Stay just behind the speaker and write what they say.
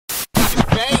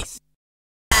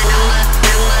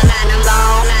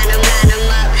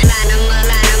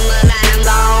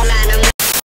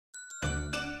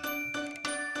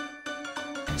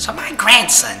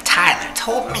grandson, Tyler,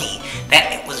 told me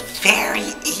that it was very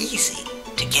easy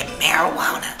to get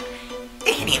marijuana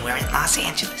anywhere in Los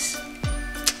Angeles.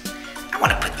 I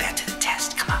want to put that to the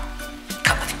test. Come on.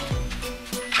 Come with me.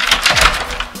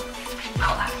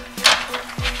 Hold on.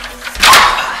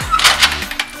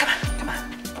 Come on.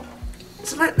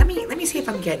 So let me see if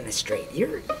I'm getting this straight.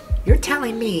 You're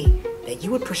telling me that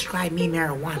you would prescribe me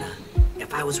marijuana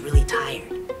if I was really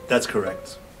tired. That's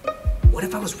correct. What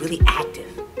if I was really active?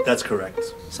 That's correct.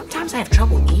 Sometimes I have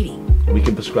trouble eating. We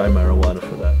can prescribe marijuana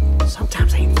for that.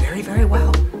 Sometimes I eat very, very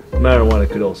well. Marijuana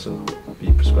could also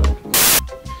be prescribed.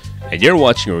 And you're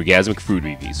watching Orgasmic Food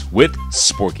Reviews with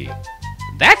Sporky.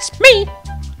 That's me!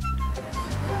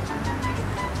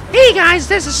 Hey guys,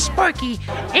 this is Sporky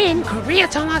in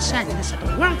Koreatown, Los Angeles at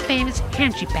the world famous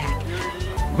Hamchi Bag.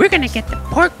 We're gonna get the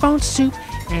pork bone soup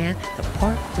and the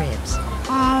pork ribs.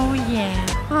 Oh yeah.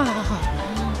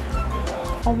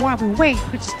 Oh, while we wait,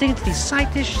 we just dig into these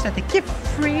side dishes that they give for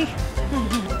free.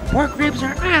 Pork ribs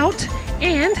are out,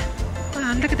 and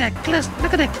look at that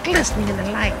glistening in the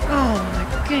light. Oh my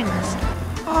goodness.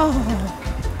 Oh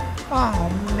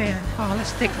man. Oh,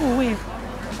 let's take. Oh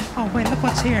wait, look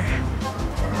what's here.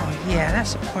 Oh yeah,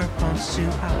 that's the pork bone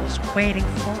soup I was waiting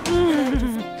for.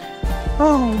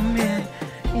 Oh man.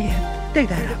 Yeah, dig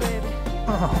that up.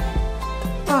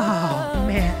 Oh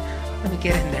man. Let me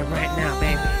get in there right now,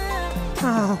 baby.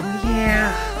 Oh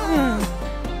yeah.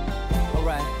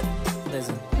 Alright,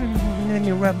 listen. Let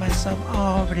me rub myself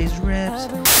all over these ribs.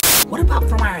 What about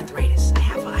for my arthritis? I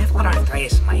have a lot of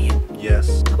arthritis in my hip.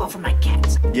 Yes. How about for my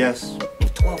cats? Yes. I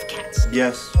have 12 cats.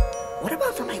 Yes. What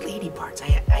about for my lady parts?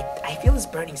 I feel this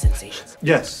burning sensation.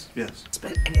 Yes. Yes.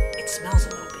 And it smells a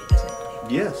little bit, doesn't it?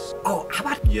 Yes. Oh, how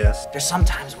about Yes. there's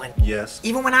sometimes when Yes.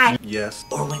 even when I Yes.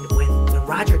 or when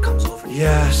Roger comes over.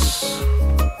 Yes.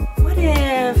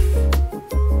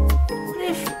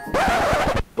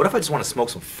 What if I just want to smoke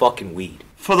some fucking weed?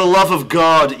 For the love of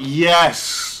God,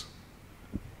 yes.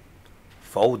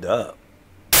 Fold up.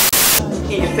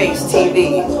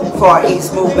 Inyafacetv, Far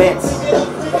East movements.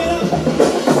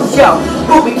 Yo,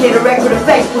 movie kid, a record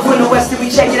effect. We're from the West, we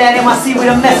check it at MIC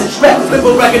with a message.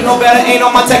 Flipper record, no better, ain't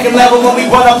on my second level. When we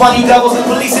run up on these devils and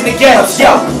police in the ghettos.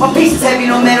 Yo, my piece is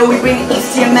heavy, no metal. We bring it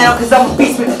east to your metal, cause I'm a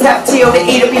beast with the tap tail to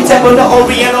eat up your temple. The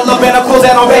Oriental, Lavena, close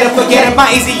that on radar, forget it.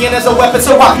 My easy in as a weapon,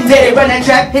 so I can Did it, run that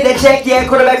trap, hit that check, yeah,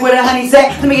 quarterback with a honey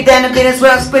sack. Let me get down to business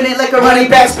where I'm spinning like a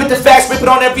running back. spit the facts, rip it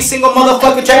on every single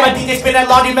motherfucking track. My DJ spin that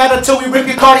laundry mat until we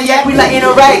rip your cardiac. We like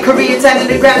erratic, Koreatown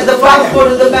in the ground is the fire. Four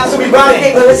to the bounce, so we run it.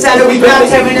 Neighborhood sound, we bound it.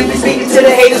 Tearing up and speaking to the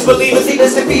haters, believers. See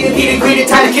us defeated, heated, greeted,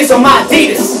 time to kiss on my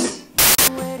Adidas.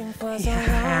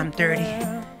 Yeah, I'm dirty.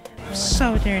 I'm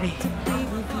so dirty.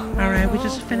 Alright, we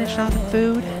just finished all the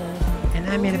food, and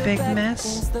I made a big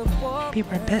mess.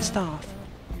 People are pissed off.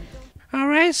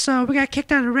 Alright, so we got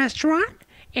kicked out of the restaurant,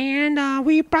 and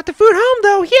we brought the food home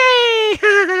though. Yay!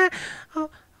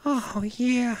 oh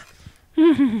yeah.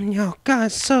 Oh god,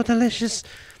 it's so delicious.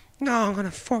 Oh, I'm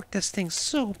gonna fork this thing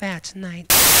so bad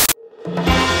tonight.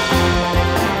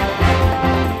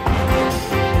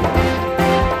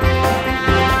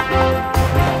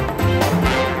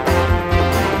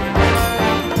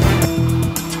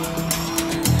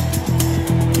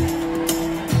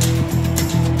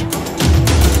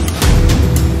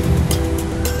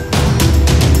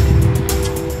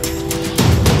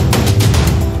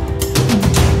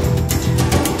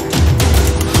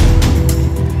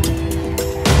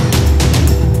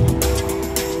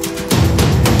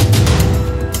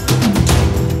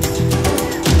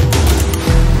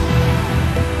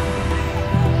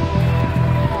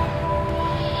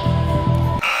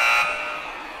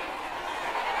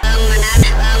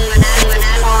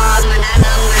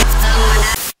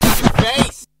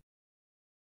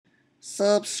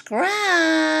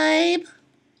 Subscribe.